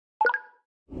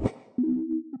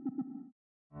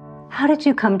How did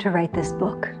you come to write this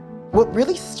book? What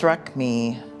really struck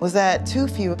me was that too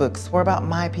few books were about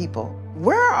my people.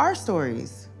 Where are our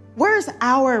stories? Where's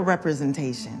our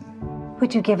representation?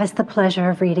 Would you give us the pleasure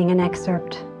of reading an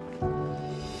excerpt?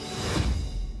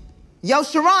 Yo,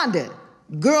 Sharonda,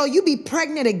 girl, you be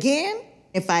pregnant again?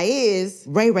 If I is,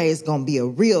 Ray Ray is gonna be a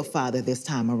real father this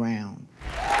time around.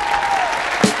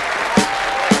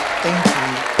 Thank you.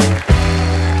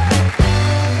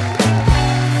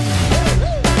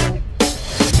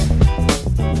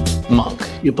 Monk,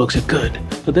 your books are good,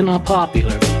 but they're not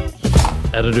popular.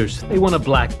 Editors, they want a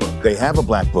black book. They have a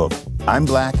black book. I'm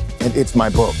black, and it's my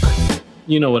book.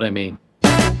 You know what I mean.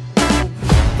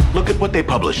 Look at what they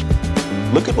publish.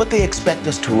 Look at what they expect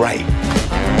us to write.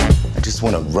 I just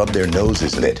want to rub their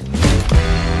noses in it.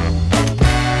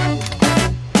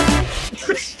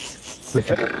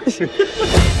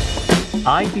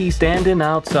 I be standing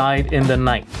outside in the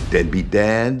night. Deadbeat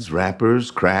dads, rappers,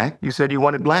 crack. You said you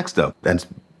wanted black stuff. That's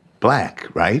black,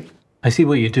 right? I see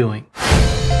what you're doing.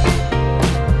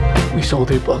 We sold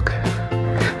your book.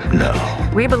 No.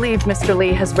 We believe Mr.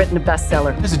 Lee has written a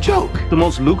bestseller. It's a joke. The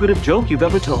most lucrative joke you've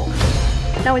ever told.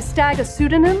 Now, is Stag a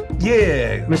pseudonym?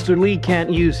 Yeah. Mr. Lee can't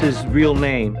use his real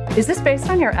name. Is this based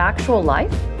on your actual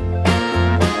life?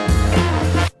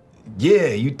 Yeah,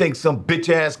 you think some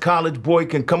bitch-ass college boy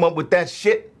can come up with that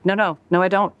shit? No, I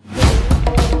don't.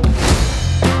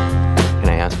 Can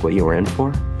I ask what you were in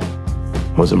for?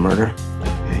 Was it murder?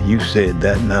 Yeah, you said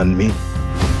that, not me.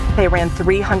 They ran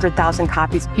 300,000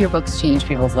 copies. Your books change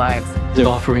people's lives. They're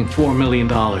offering $4 million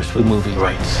for the movie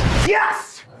rights.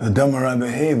 Yes! The dumber I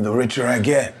behave, the richer I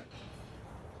get.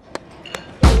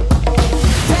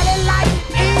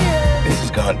 This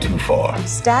has gone too far.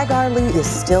 Stag Arley is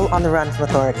still on the run from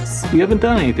authorities. You haven't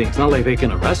done anything. It's not like they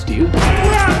can arrest you.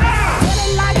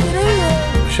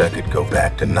 Wish I could go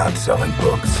back to not selling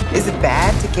books. Is it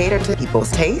bad to cater to people's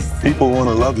tastes? People want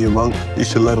to love you, Monk. You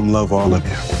should let them love all of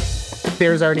you.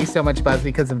 There's already so much buzz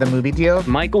because of the movie deal.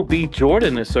 Michael B.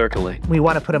 Jordan is circulating. We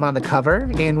want to put him on the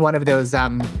cover in one of those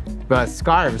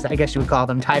scarves, I guess you would call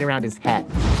them, tied around his head.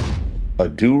 A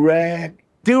do-rag?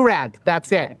 Do-rag,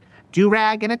 that's it.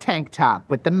 Do-rag and a tank top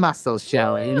with the muscles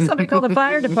showing. Something called the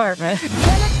fire department.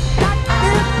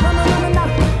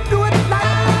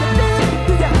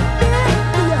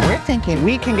 We're thinking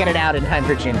we can get it out in time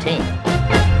for Juneteenth.